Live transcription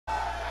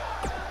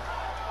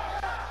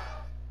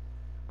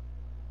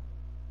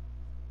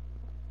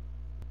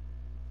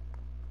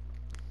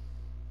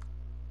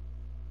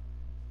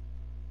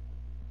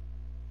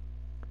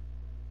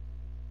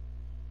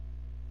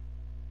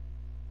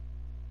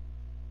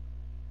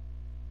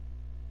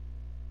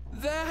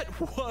That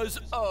was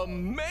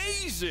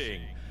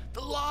amazing!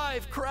 The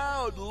live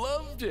crowd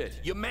loved it.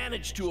 You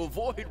managed to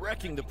avoid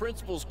wrecking the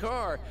principal's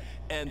car,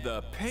 and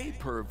the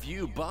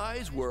pay-per-view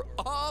buys were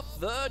off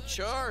the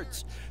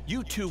charts.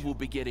 You two will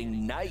be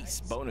getting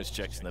nice bonus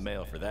checks in the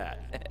mail for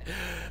that.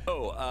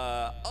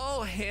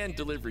 I'll hand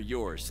deliver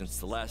yours since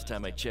the last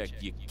time I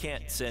checked, you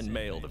can't send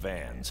mail to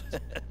vans.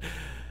 That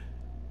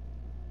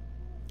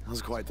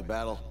was quite the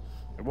battle.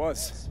 It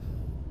was.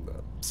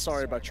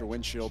 Sorry about your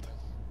windshield.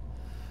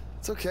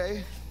 It's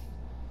okay.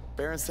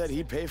 Barron said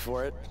he'd pay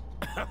for it.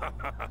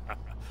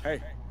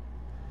 Hey,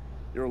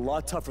 you're a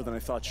lot tougher than I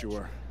thought you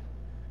were.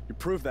 You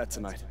proved that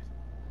tonight.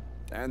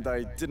 And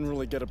I didn't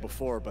really get it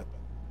before, but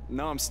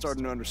now I'm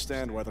starting to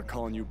understand why they're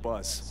calling you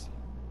Buzz.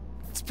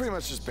 It's pretty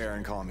much just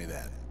Barron calling me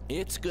that.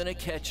 It's gonna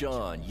catch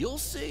on. You'll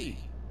see.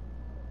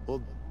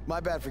 Well,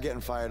 my bad for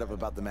getting fired up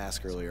about the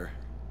mask earlier.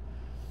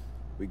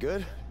 We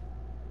good?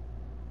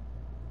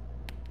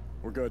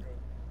 We're good.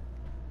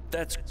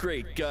 That's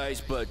great,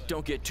 guys, but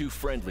don't get too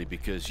friendly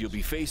because you'll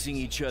be facing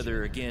each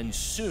other again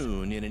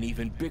soon in an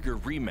even bigger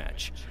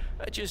rematch.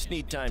 I just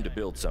need time to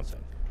build something.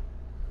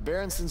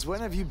 Barron, since when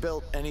have you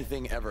built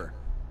anything ever?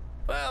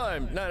 Well,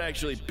 I'm not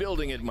actually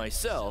building it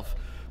myself,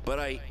 but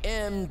I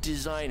am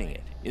designing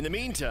it. In the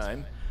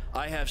meantime,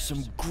 I have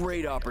some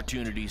great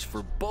opportunities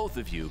for both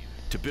of you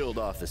to build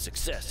off the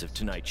success of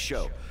tonight's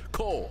show.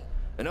 Cole,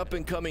 an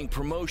up-and-coming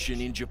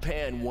promotion in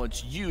Japan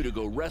wants you to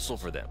go wrestle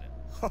for them.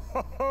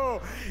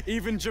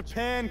 Even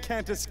Japan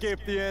can't escape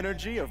the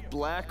energy of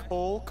Black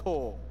Hole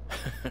Cole.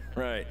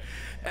 Right.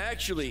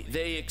 Actually,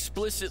 they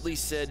explicitly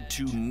said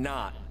to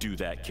not do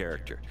that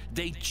character.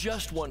 They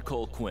just want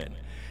Cole Quinn.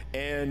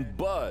 And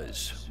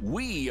Buzz,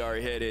 we are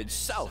headed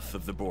south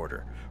of the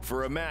border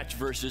for a match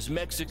versus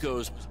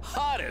Mexico's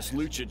hottest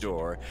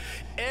luchador,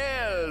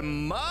 El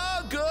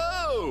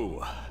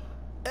Mago!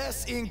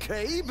 Es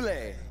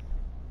increíble!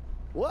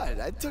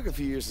 What? I took a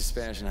few years of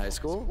Spanish in high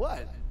school.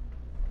 What?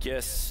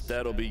 Guess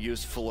that'll be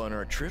useful on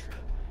our trip.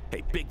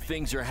 Hey, big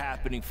things are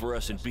happening for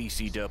us in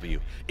BCW.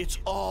 It's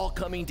all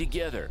coming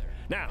together.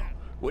 Now,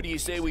 what do you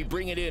say we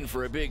bring it in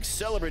for a big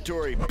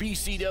celebratory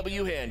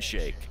BCW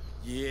handshake?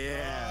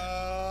 Yeah.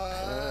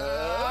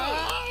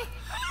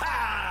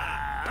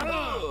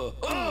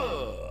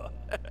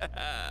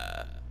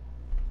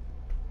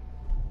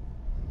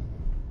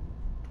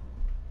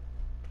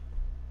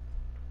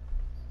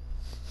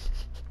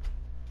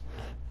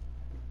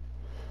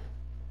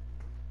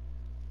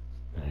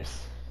 Nice.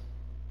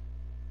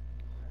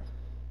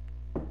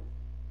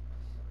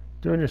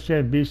 Do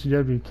understand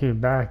BCW came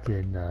back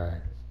in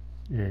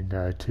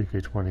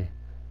 2K20.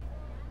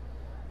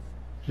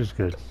 Which is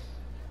good.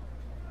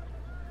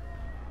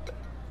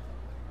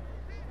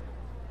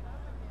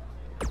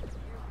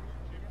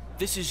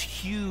 This is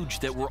huge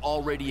that we're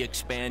already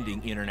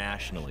expanding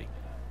internationally.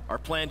 Our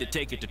plan to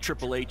take it to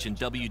Triple H and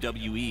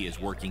WWE is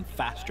working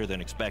faster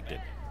than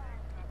expected.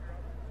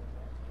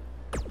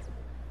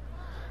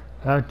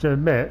 I have to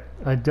admit,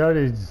 I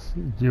doubted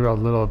you a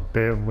little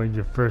bit when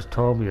you first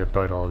told me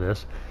about all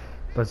this,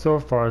 but so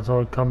far it's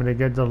all coming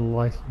together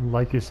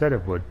like you said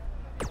it would.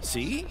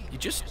 See? You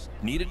just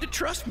needed to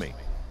trust me.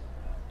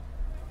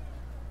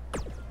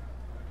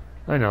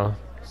 I know.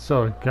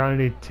 So, got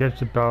any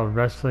tips about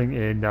wrestling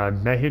in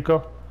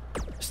Mexico?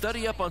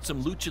 Study up on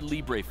some lucha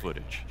libre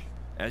footage.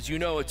 As you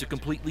know, it's a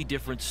completely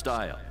different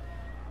style.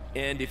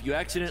 And if you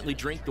accidentally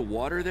drink the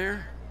water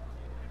there,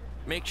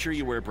 make sure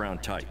you wear brown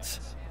tights.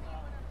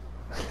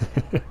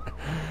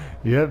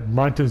 Yep,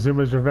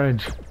 Montezuma's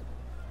revenge.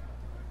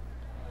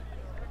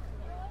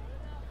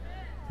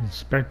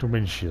 Inspect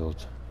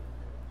windshield.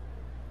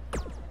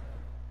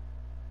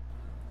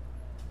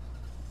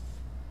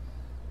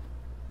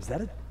 Is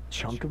that a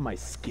chunk of my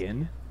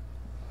skin?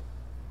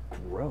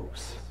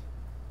 Gross.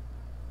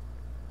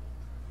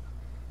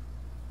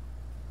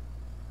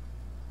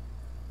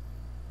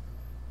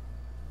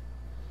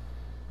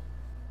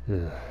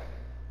 Ugh.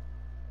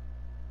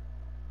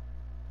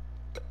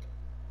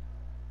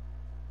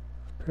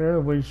 Repair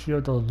the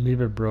windshield or leave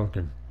it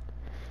broken.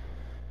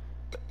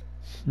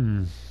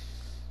 Hmm.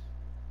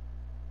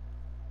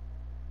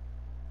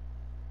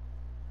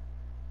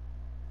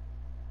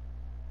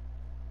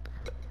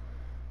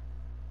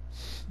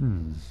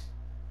 You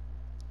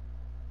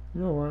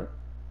know what?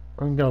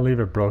 I'm gonna leave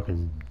it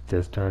broken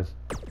this time.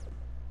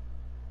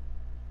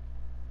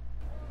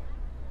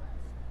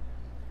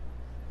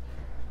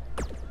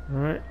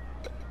 Alright.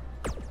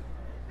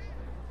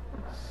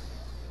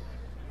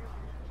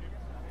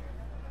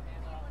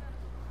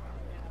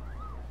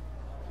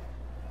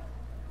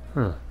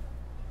 Huh.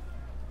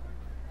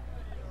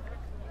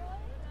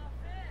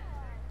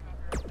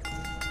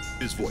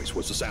 His voice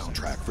was the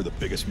soundtrack for the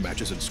biggest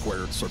matches in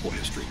squared circle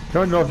history.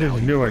 Don't know if this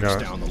is new or breaks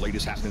not. down the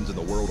latest happenings in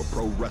the world of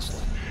pro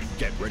wrestling.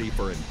 Get ready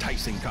for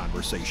enticing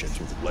conversations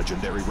with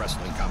legendary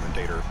wrestling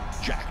commentator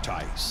Jack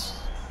Tice.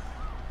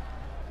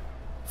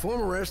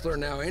 Former wrestler,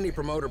 now indie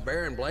promoter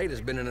Barron Blade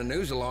has been in the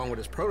news along with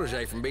his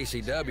protege from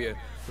BCW.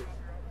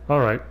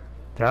 Alright,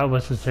 that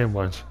was the same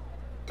ones.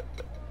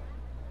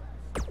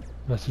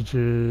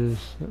 Messages,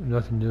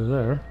 nothing new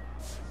there.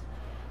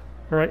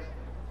 Alright.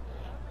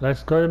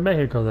 Let's go to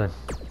Mexico then.